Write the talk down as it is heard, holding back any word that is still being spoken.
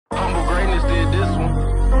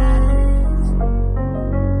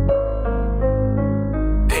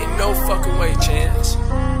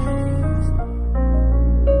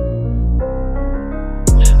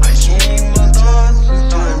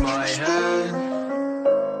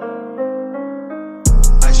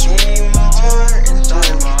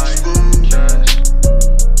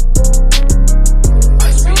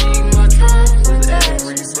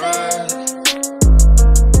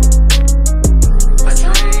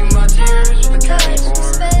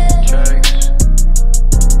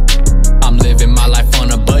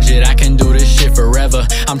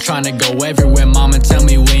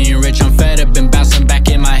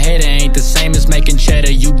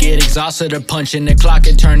toss it or punching the clock,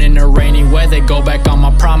 it turn into rainy weather. Go back on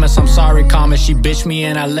my promise, I'm sorry, karma. She bitched me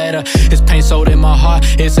and I let her. It's pain sold in my heart,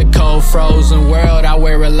 it's a cold frozen world. I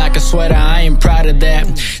wear it like a sweater, I ain't proud of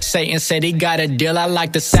that. Satan said he got a deal, I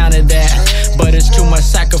like the sound of that. But it's too much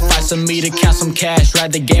sacrifice of me to count some cash.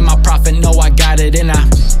 Rather gain my profit, know I got it and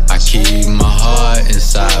I keep my heart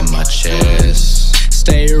inside my chest.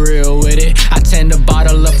 Stay real with it. I tend to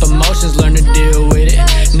bottle up emotions, learn to deal with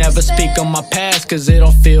it. Never speak on my past cause it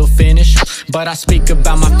don't feel finished, but I speak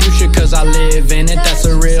about my future cause I live in it. That's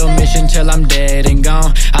a real mission till I'm dead and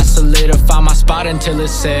gone. I solidify my spot until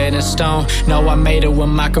it's set in stone. Know I made it with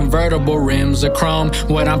my convertible rims of chrome.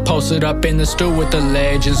 When I'm posted up in the stew with the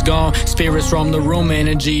legends gone. Spirits roam the room,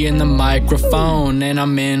 energy in the microphone, and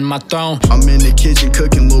I'm in my throne. I'm in the kitchen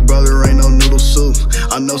cooking, little brother, ain't no noodle soup.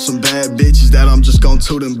 I know some bad bitches that I'm just gon'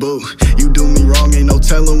 toot and boo. You do me wrong, ain't no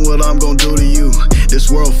telling what I'm gon' do to you. This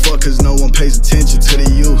world fuck cause no one pays attention to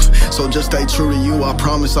the youth. So just stay true to you, I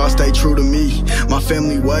promise I'll stay true to me. My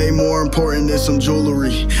family way more important than some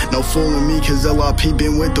jewelry. No fooling me cause LIP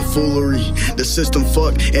been with the foolery. The system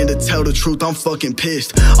fucked, and to tell the truth I'm fucking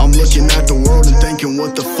pissed. I'm looking at the world and thinking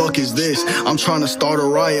what the fuck is this? I'm trying to start a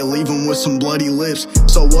riot, leave them with some bloody lips.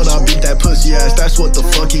 So what, I beat that pussy ass, that's what the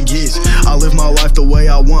fuck it gets. I live my life the way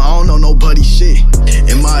I want, I don't know nobody shit.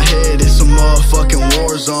 In my head it's a motherfucking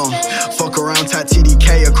war zone. Fuck around, tat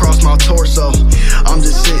TDK across my torso. I'm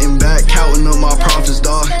just sitting back, counting up my profits,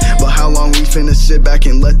 dog. But how long we finna sit back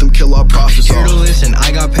and let them kill our profits Here off? to listen,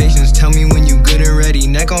 I got patience, tell me when you good and ready.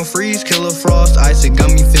 Neck on freeze, killer frost, ice, it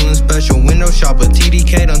got me feeling special. Window shopper,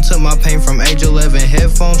 TDK done took my pain from age 11.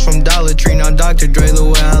 Headphones from Dollar Tree, now Dr. Dre the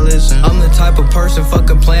way I listen. I'm the type of person, fuck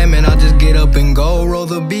a plan, man, I just get up and go. Roll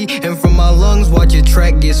the beat, and from my lungs, watch your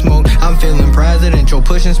track get smoked. I'm feeling presidential,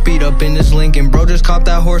 pushing speed up in this Lincoln. Bro just copped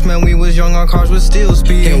that horse, man, we was young, our cars was still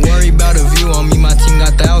speed. Can't worry about a view on me, my team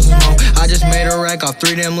got thousands more. I just made a rack off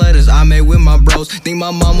 3 damn letters I made with my bros. Think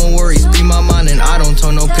my mama worries, speed my mind and I don't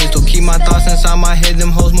tow no pistol. Keep my thoughts inside my head, them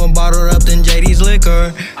hoes more bottled up than JD's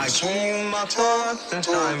liquor. I keep my thoughts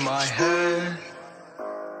inside my head.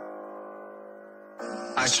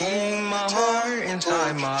 I keep my heart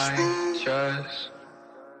inside my chest.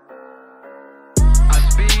 I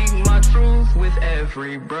speak my truth with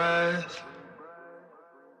every breath.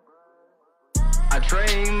 I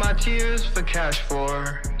trade my tears for cash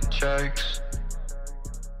for checks.